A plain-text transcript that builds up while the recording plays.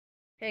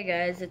Hey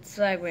guys, it's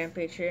Swag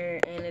Rampage here,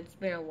 and it's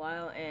been a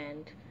while,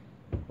 and,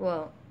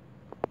 well,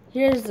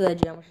 here's the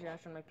Geometry Dash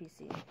on my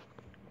PC.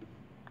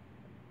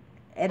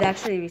 It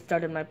actually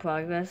restarted my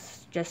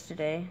progress just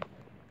today,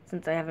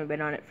 since I haven't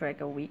been on it for like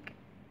a week.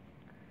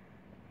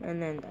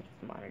 And then that's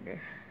the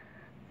monitor.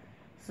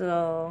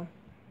 So,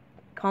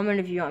 comment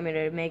if you want me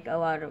to make a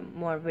lot of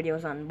more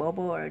videos on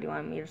mobile, or do you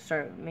want me to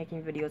start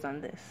making videos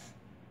on this.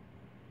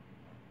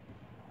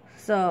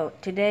 So,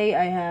 today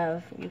I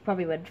have, you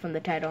probably read from the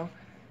title,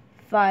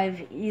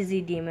 5 easy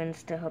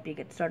demons to help you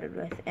get started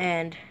with.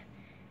 And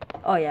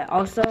oh yeah,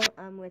 also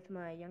I'm with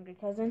my younger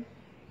cousin.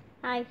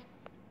 Hi.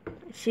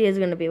 She is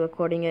going to be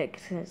recording it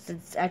because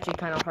it's actually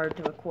kind of hard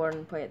to record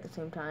and play at the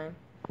same time.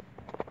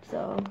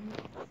 So,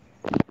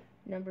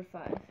 number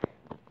 5.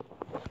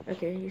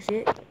 Okay, you see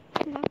it?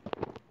 No.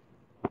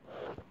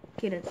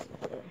 Okay, that's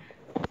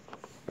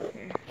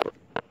here.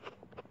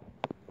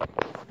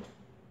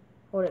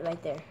 Hold it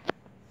right there.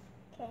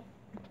 Okay.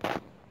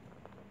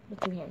 With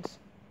 2 hands.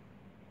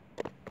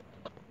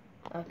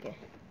 Okay.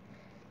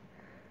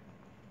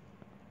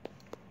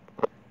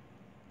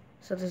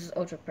 So this is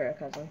Ultra Prayer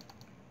Cousin.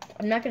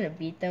 I'm not going to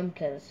beat them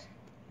because,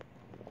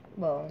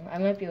 well, I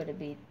might be able to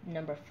beat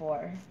number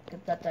 4,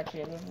 because that's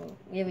actually a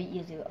really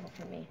easy level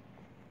for me.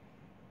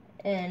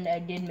 And I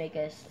did make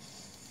a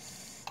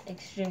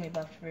extremely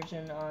buffed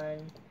version on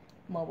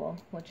mobile,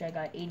 which I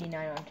got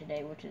 89 on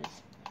today, which is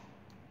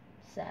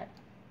sad,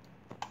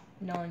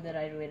 knowing that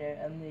I rated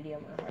a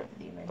medium or hard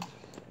demon.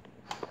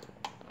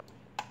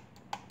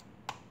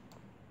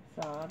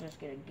 So I'll just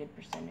get a good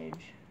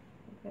percentage.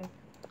 Okay.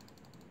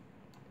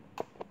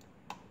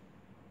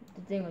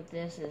 The thing with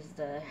this is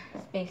the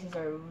spaces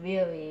are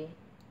really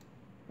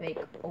like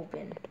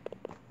open.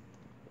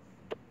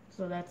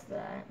 So that's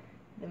that.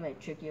 They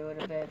might trick you a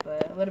little bit,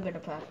 but a little bit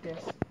of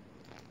practice,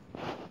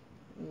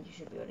 and you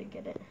should be able to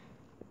get it.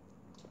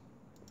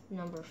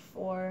 Number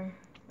 4.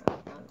 Oh,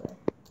 not good.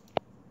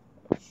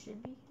 It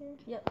should be here.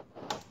 Yep.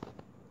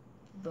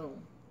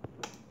 Boom.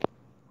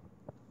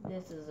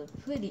 This is a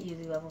pretty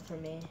easy level for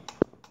me.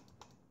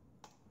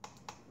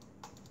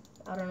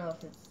 I don't know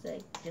if it's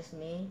like just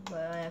me,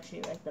 but I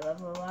actually like the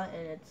level a lot,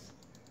 and it's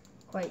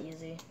quite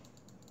easy.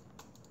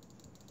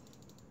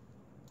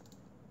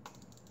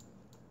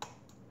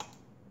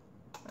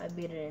 I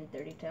beat it in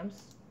 30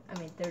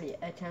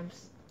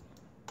 attempts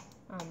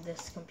on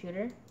this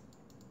computer.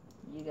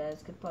 You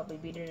guys could probably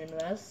beat it in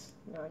less,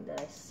 knowing that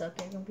I suck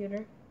at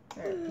computer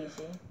or at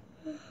PC.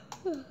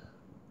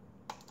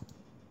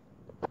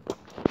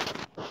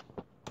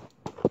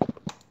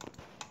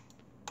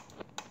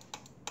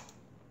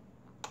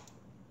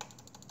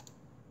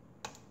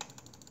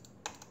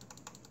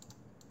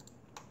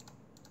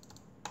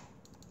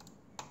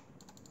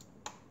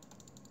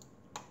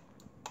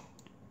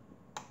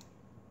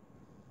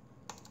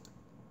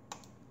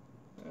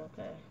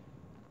 Okay,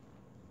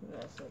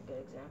 that's a good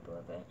example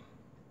of it.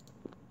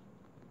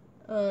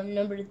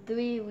 Number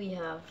 3 we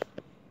have.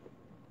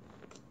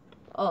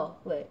 Oh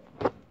wait,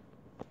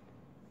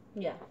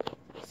 yeah.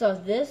 So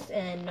this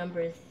and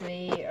number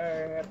 3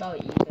 are about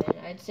even.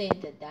 I'd say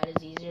that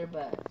is easier,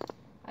 but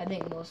I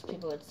think most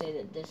people would say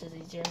that this is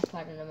easier.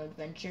 Platinum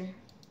Adventure.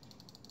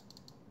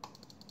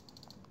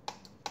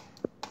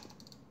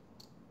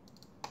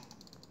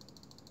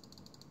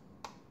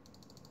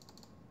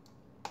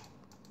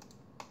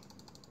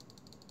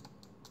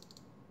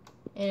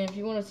 And if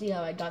you want to see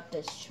how I got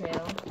this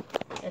trail,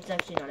 it's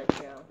actually not a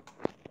trail.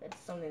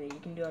 It's something that you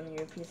can do on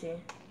your PC.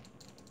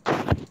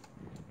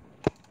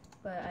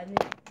 But I think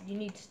you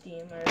need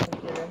Steam or a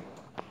computer.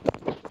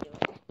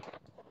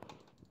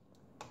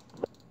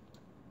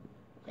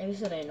 At least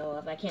that I know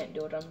of. I can't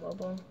do it on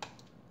mobile.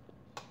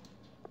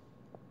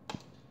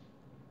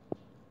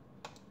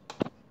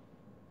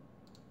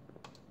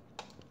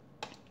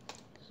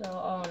 So,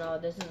 all in all,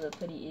 this is a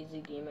pretty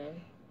easy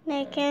demon.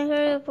 I can't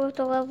hurry up with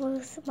the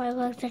levels. My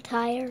legs are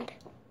tired.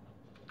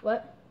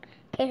 What?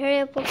 Can't hurry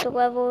up with the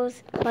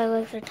levels. My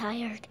legs are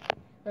tired.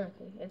 Okay,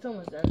 it's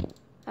almost done.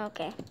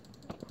 Okay.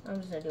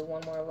 I'm just gonna do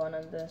one more run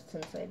on this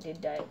since I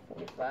did die at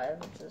 45,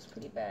 which is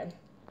pretty bad.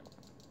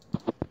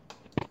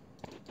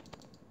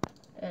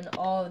 And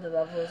all of the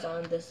levels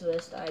on this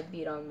list I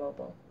beat on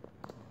mobile.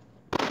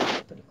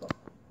 Pretty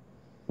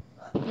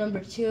cool. Number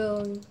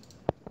 2,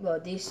 well,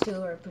 these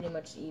 2 are pretty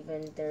much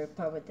even. They're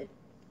probably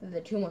the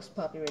 2 most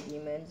popular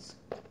demons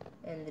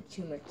and the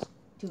 2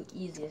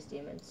 easiest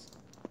demons.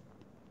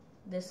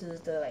 This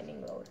is the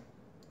lightning load.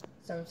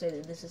 Some say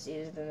that this is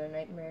easier than the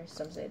nightmare.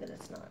 Some say that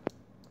it's not.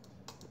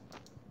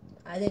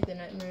 I think the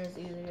nightmare is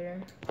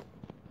easier.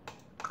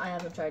 I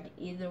haven't tried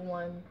either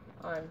one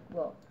on,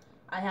 well,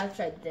 I have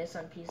tried this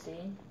on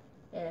PC.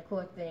 And the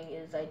cool thing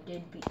is I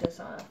did beat this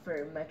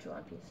for Metro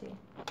on PC.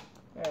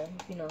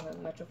 If you know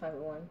him, Metro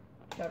 501.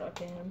 Shout out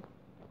to him.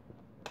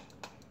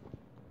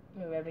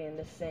 We're living in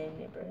the same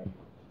neighborhood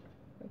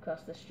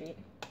across the street.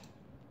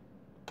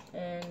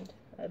 And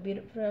I beat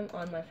it for him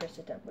on my first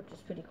attempt, which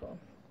is pretty cool.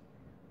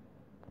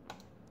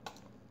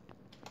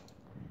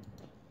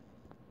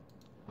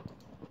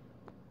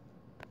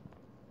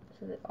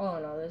 So all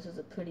in all, this is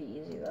a pretty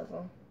easy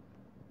level.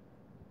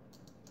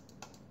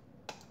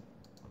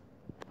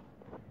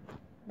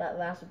 that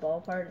last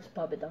ball part is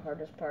probably the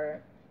hardest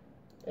part.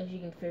 If you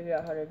can figure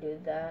out how to do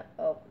that.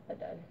 Oh, I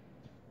died.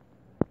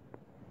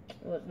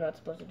 I was not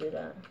supposed to do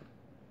that.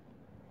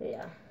 But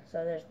yeah,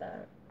 so there's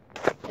that.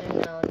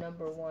 And now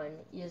number 1,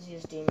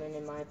 easiest demon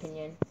in my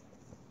opinion,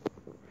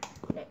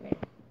 Nightmare.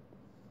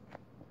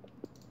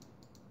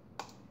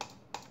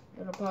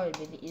 It'll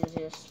probably be the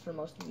easiest for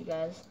most of you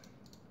guys.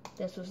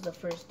 This was the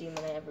first demon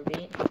I ever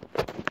beat.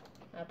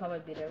 I probably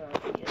beat it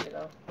around 2 years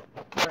ago.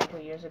 Or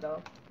 2 years ago.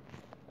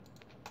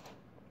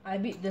 I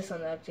beat this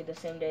one actually the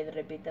same day that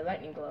I beat the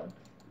Lightning Globe.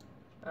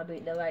 I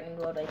beat the Lightning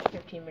Globe like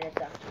 15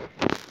 minutes after.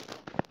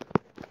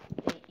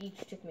 They each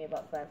took me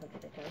about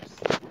 500 attempts.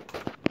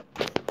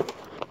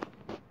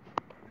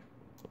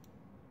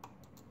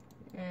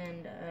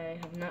 And I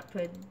have not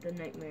played the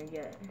Nightmare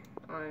yet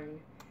on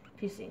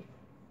PC.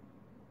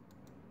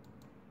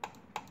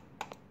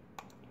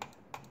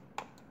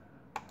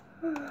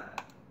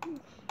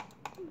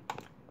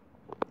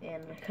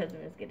 And my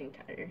cousin is getting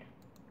tired.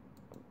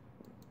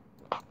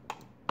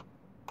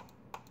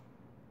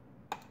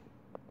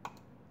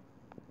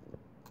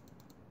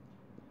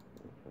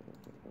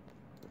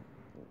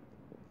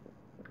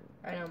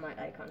 I know my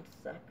icons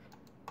suck,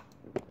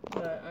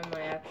 but on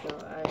my actual,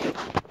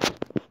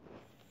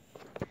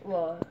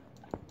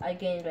 I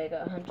gained like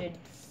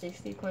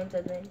 160 coins,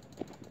 I think.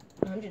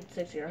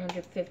 160 or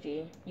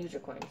 150 user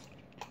coins.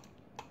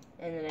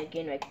 And then I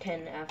gained like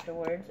 10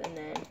 afterwards, and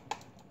then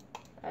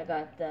I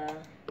got the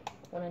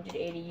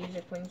 180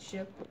 user coins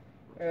ship.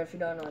 Or if you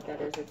don't know what that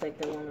is, it's like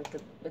the one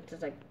with it's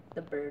just like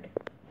the bird.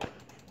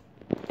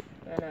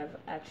 And I've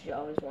actually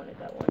always wanted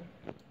that one.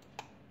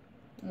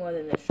 More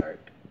than the shark.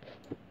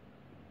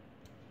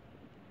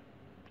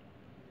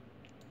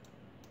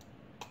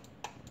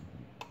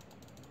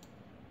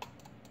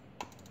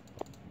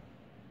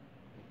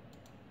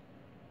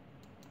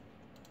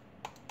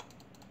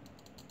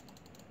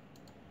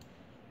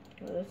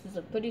 Well, this is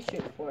a pretty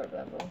straightforward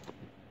level.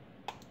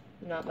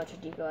 Not much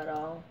of deco at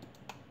all.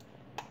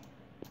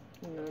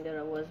 You know that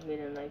it was made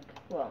in like,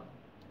 well,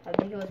 I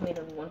think it was made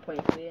in 1.3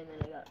 and then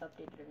it got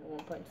updated in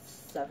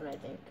 1.7, I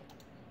think.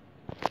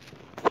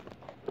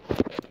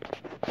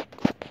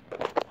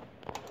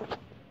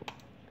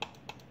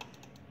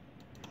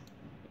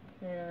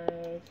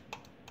 And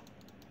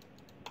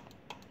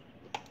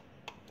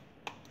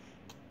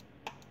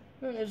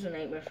there's a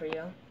Nightmare for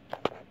you.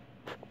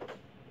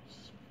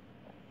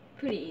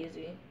 Pretty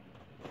easy.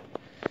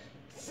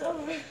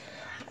 So,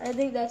 I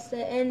think that's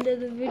the end of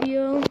the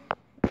video.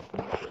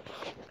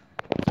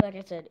 Like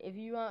I said, if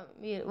you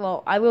want me,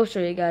 well, I will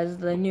show you guys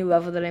the new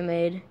level that I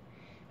made,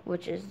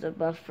 which is the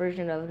buff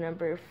version of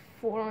number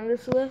 4 on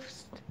this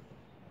list.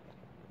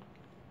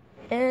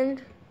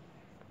 And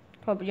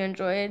hope you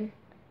enjoyed.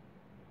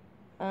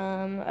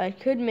 I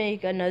could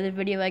make another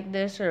video like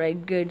this, or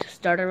like good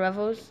starter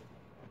levels,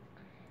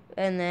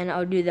 and then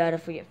I'll do that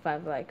if we get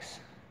 5 likes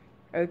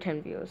or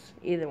 10 views,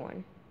 either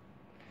one.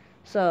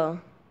 So,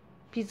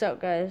 peace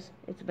out, guys.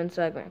 It's been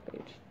Swag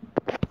Rampage.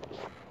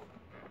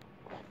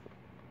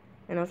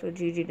 And also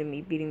GG to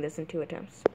me beating this in 2 attempts.